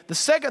bathe. The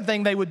second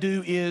thing they would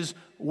do is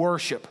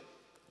worship.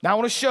 Now, I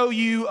want to show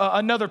you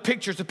another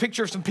picture. It's a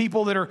picture of some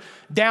people that are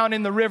down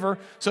in the river.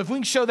 So if we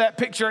can show that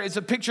picture, it's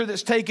a picture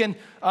that's taken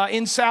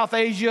in South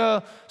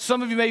Asia.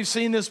 Some of you may have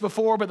seen this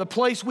before, but the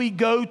place we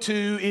go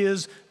to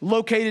is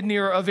located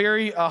near a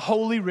very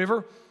holy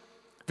river,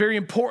 very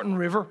important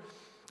river.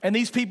 And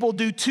these people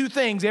do 2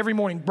 things every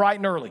morning, bright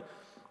and early.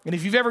 And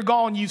if you've ever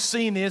gone, you've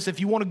seen this. If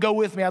you want to go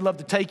with me, I'd love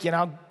to take you, and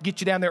I'll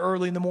get you down there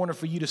early in the morning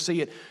for you to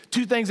see it.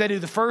 2 things they do.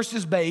 The first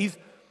is bathe.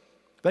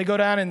 They go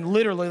down and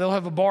literally they'll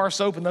have a bar of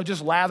soap and they'll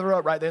just lather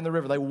up right there in the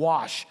river. They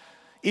wash.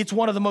 It's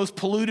one of the most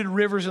polluted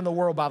rivers in the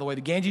world, by the way.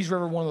 The Ganges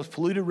River, one of the most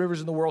polluted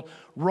rivers in the world.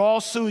 Raw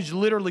sewage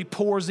literally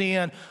pours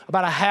in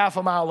about a half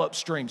a mile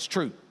upstream. It's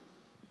true.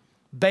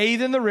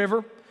 Bathe in the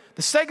river.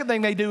 The second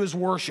thing they do is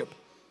worship.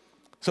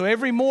 So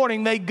every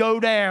morning they go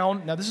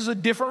down. Now this is a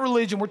different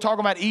religion. We're talking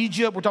about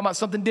Egypt. We're talking about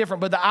something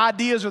different, but the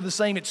ideas are the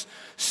same. It's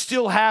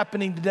still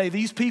happening today.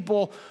 These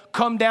people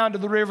come down to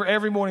the river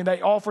every morning.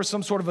 They offer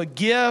some sort of a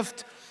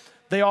gift.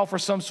 They offer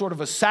some sort of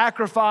a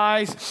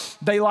sacrifice.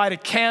 They light a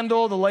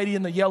candle. The lady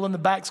in the yellow in the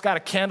back's got a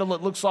candle,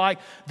 it looks like.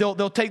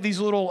 They'll take these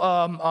little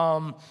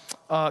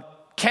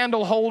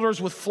candle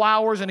holders with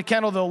flowers and a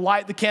candle. They'll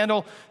light the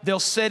candle. They'll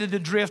set it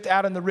adrift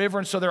out in the river.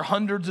 And so there are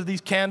hundreds of these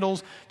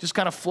candles just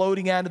kind of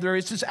floating out of the river.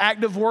 It's this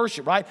act of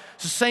worship, right?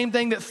 It's the same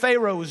thing that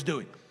Pharaoh is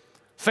doing.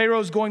 Pharaoh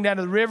is going down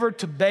to the river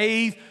to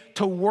bathe,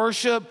 to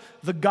worship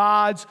the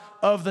gods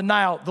of the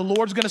Nile. The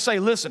Lord's going to say,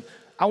 listen,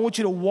 I want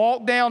you to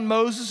walk down,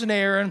 Moses and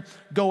Aaron,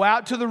 go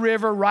out to the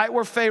river right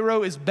where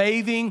Pharaoh is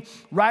bathing,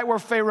 right where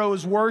Pharaoh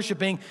is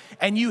worshiping,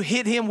 and you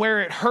hit him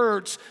where it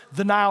hurts,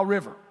 the Nile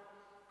River.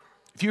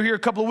 If you were here a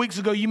couple of weeks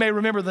ago, you may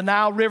remember the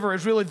Nile River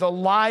is really the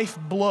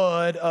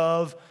lifeblood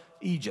of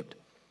Egypt.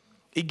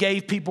 It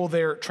gave people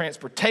their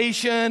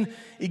transportation.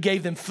 It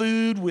gave them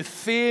food with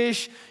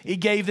fish. It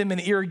gave them an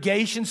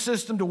irrigation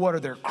system to water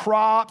their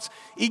crops.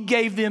 It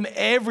gave them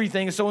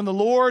everything. And so when the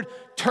Lord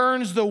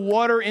turns the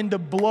water into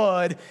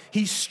blood,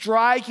 he's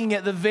striking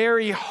at the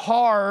very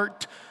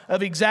heart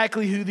of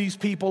exactly who these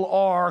people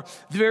are,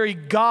 the very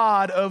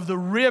God of the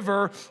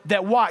river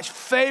that, watch,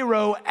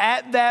 Pharaoh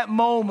at that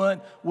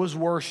moment was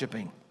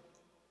worshiping.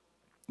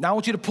 Now I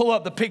want you to pull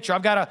up the picture.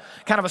 I've got a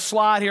kind of a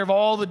slide here of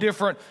all the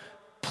different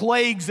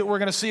plagues that we're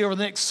going to see over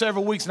the next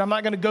several weeks, and I'm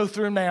not going to go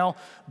through them now.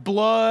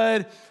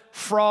 Blood,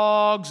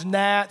 frogs,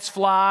 gnats,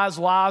 flies,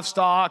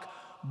 livestock,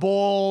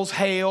 bulls,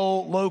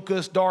 hail,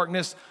 locusts,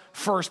 darkness,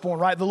 firstborn,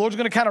 right? The Lord's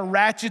going to kind of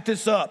ratchet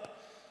this up,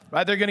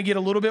 right? They're going to get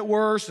a little bit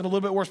worse and a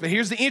little bit worse. But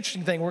here's the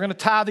interesting thing. We're going to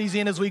tie these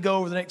in as we go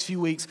over the next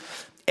few weeks.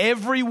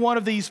 Every one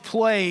of these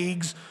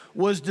plagues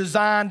was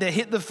designed to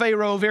hit the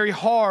Pharaoh very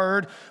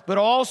hard, but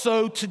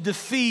also to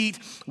defeat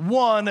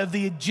one of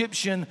the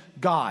Egyptian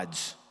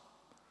gods.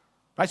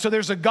 Right, so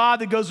there's a God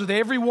that goes with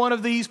every one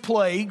of these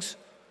plagues,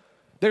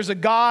 There's a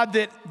God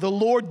that the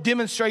Lord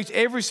demonstrates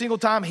every single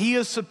time He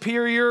is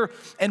superior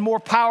and more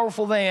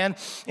powerful than.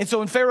 And so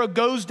when Pharaoh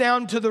goes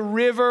down to the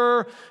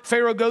river,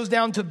 Pharaoh goes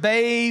down to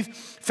bathe,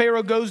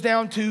 Pharaoh goes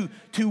down to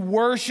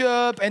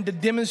worship and to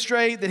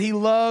demonstrate that he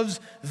loves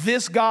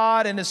this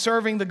God and is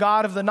serving the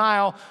God of the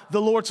Nile, the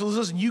Lord says,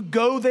 listen, you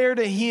go there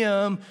to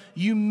Him,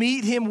 you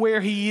meet Him where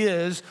He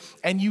is,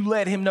 and you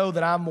let Him know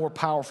that I'm more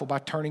powerful by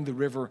turning the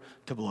river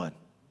to blood.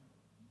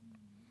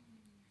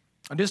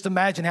 And just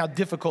imagine how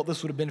difficult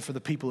this would have been for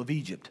the people of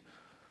Egypt.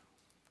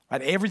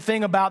 Right?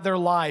 Everything about their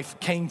life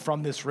came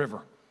from this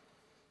river.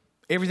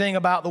 Everything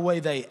about the way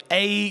they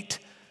ate,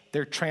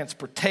 their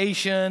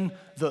transportation,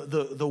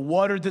 the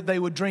water that they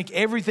would drink,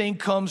 everything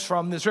comes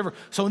from this river.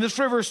 So when this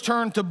river is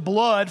turned to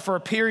blood for a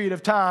period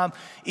of time,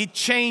 it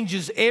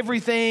changes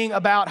everything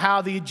about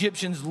how the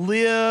Egyptians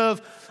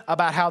live,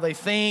 about how they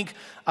think,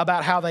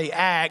 about how they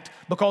act,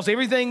 because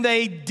everything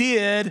they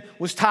did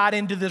was tied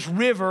into this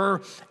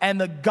river and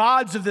the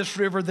gods of this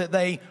river that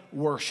they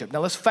worship. Now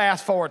let's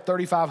fast forward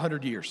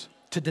 3,500 years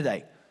to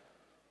today.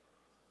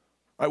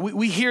 All right,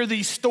 we hear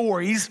these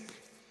stories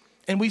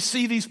and we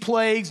see these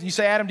plagues, and you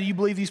say, Adam, do you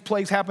believe these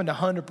plagues happened?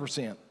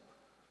 100%.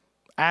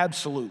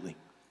 Absolutely.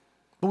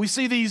 But we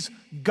see these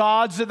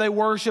gods that they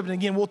worship, and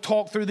again, we'll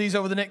talk through these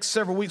over the next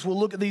several weeks. We'll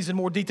look at these in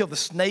more detail, the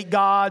snake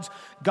gods,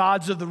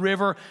 gods of the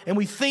river, and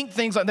we think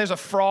things like there's a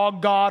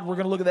frog god. We're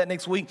going to look at that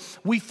next week.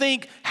 We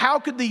think, how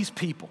could these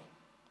people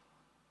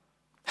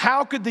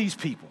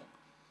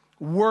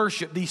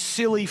worship these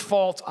silly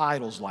false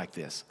idols like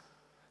this?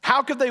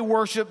 How could they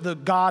worship the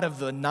god of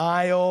the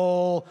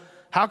Nile?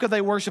 How could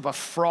they worship a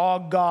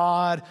frog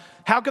god?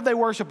 How could they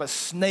worship a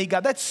snake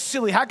god? That's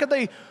silly. How could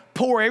they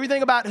pour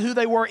everything about who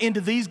they were into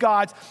these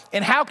gods?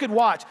 And how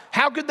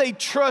could they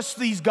trust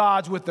these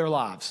gods with their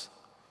lives?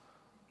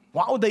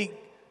 Why would they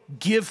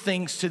give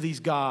things to these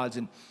gods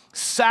and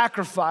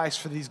sacrifice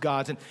for these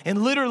gods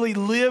and literally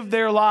live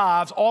their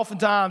lives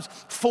oftentimes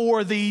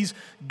for these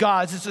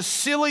gods? It's a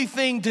silly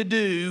thing to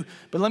do,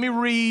 but let me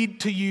read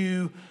to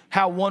you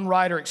how one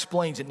writer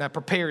explains it. Now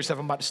prepare yourself.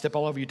 I'm about to step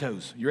all over your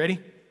toes. You ready?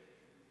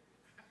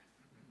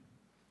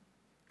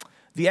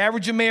 The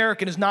average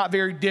American is not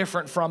very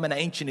different from an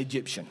ancient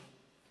Egyptian.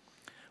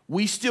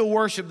 We still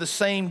worship the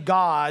same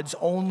gods,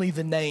 only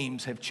the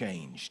names have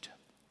changed.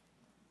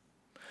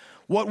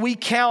 What we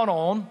count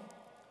on,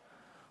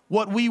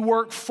 what we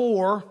work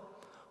for,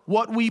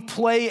 what we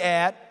play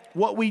at,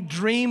 what we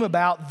dream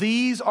about,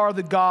 these are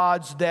the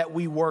gods that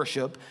we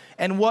worship.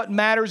 And what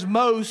matters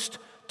most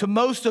to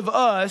most of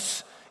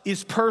us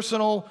is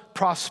personal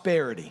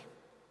prosperity.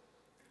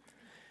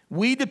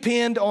 We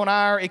depend on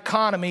our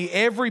economy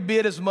every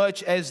bit as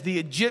much as the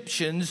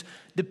Egyptians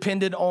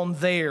depended on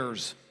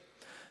theirs.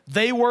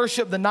 They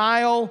worship the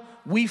Nile,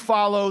 we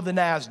follow the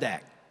NASDAQ.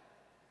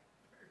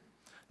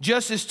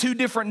 Just as two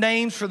different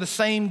names for the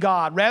same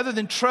God. Rather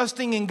than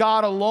trusting in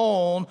God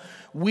alone,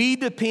 we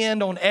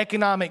depend on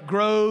economic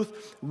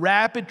growth,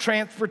 rapid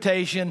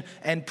transportation,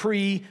 and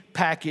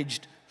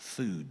pre-packaged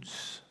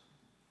foods.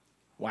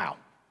 Wow.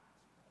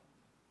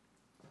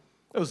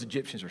 Those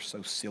Egyptians are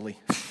so silly.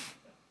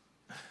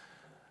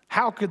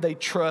 How could they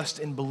trust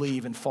and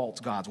believe in false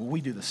gods? Well, we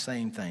do the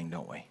same thing,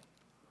 don't we?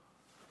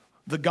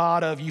 The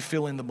God of, you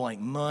fill in the blank,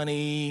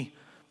 money,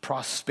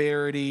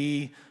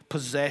 prosperity,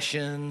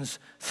 possessions,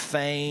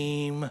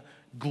 fame,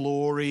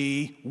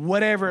 glory,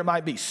 whatever it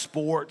might be,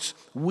 sports.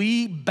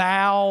 We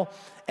bow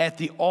at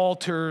the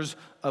altars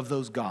of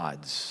those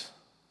gods.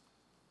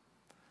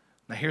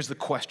 Now here's the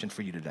question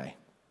for you today.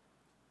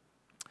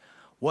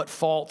 What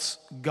false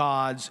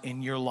gods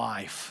in your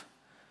life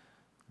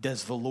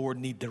does the Lord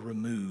need to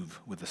remove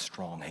with a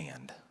strong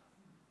hand?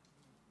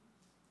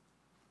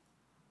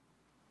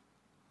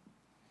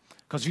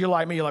 Because if you're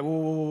like me, you're like,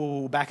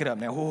 whoa, back it up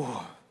now.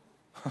 Whoa.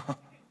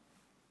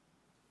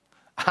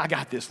 I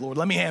got this, Lord.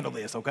 Let me handle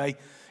this, okay?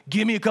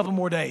 Give me a couple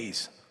more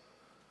days.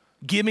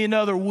 Give me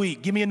another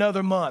week. Give me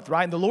another month,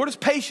 right? And the Lord is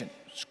patient.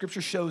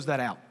 Scripture shows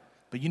that out.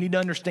 But you need to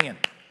understand,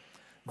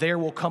 there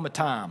will come a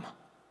time.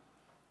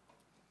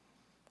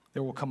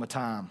 There will come a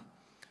time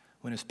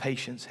when His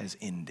patience has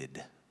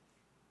ended.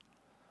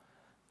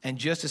 And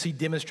just as He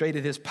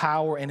demonstrated His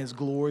power and His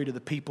glory to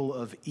the people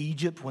of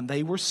Egypt when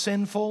they were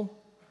sinful,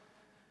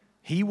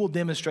 He will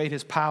demonstrate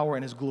His power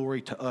and His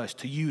glory to us,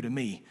 to you, to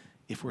me,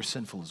 if we're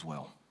sinful as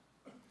well.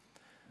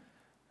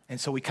 And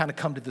so we kind of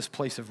come to this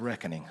place of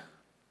reckoning.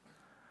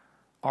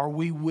 Are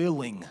we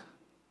willing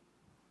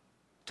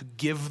to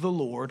give the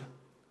Lord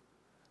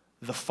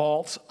the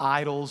false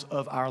idols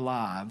of our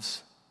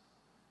lives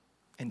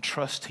and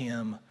trust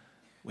Him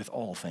with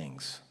all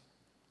things?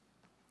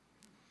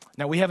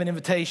 Now, we have an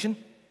invitation.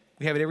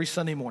 We have it every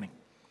Sunday morning.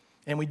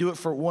 And we do it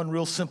for one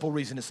real simple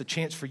reason. It's a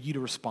chance for you to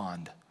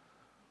respond.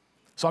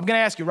 So I'm going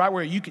to ask you right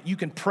where you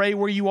can pray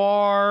where you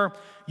are.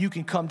 You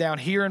can come down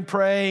here and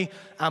pray.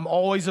 I'm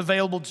always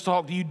available to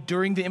talk to you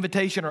during the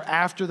invitation or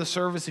after the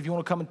service if you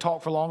want to come and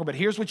talk for longer. But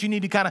here's what you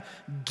need to kind of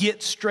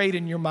get straight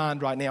in your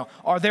mind right now.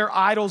 Are there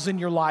idols in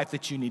your life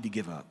that you need to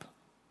give up?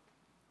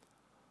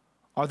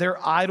 Are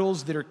there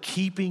idols that are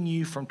keeping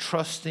you from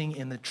trusting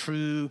in the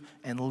true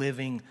and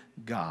living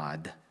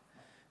God?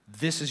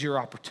 This is your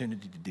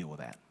opportunity to deal with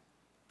that.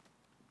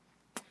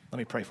 Let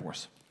me pray for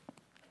us.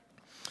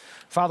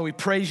 Father, we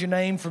praise your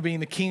name for being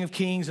the King of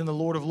Kings and the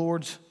Lord of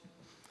Lords.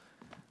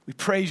 We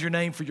praise your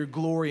name for your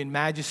glory and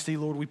majesty,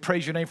 Lord. We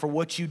praise your name for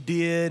what you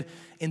did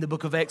in the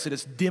book of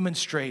Exodus,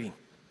 demonstrating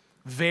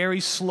very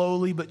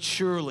slowly but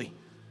surely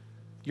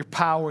your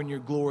power and your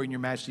glory and your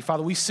majesty.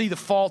 Father, we see the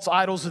false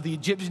idols of the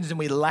Egyptians and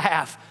we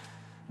laugh.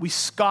 We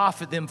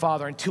scoff at them,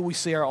 Father, until we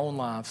see our own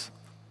lives.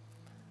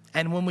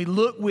 And when we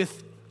look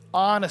with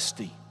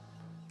honesty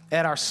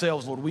at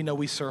ourselves, Lord, we know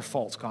we serve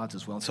false gods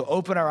as well. And so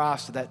open our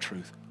eyes to that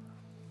truth.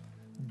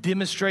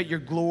 Demonstrate your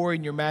glory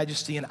and your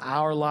majesty in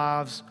our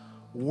lives.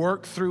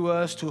 Work through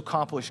us to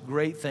accomplish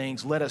great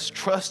things. Let us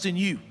trust in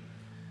you.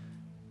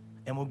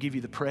 And we'll give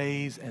you the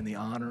praise and the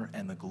honor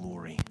and the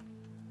glory.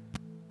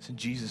 It's in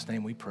Jesus'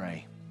 name we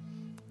pray.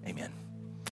 Amen.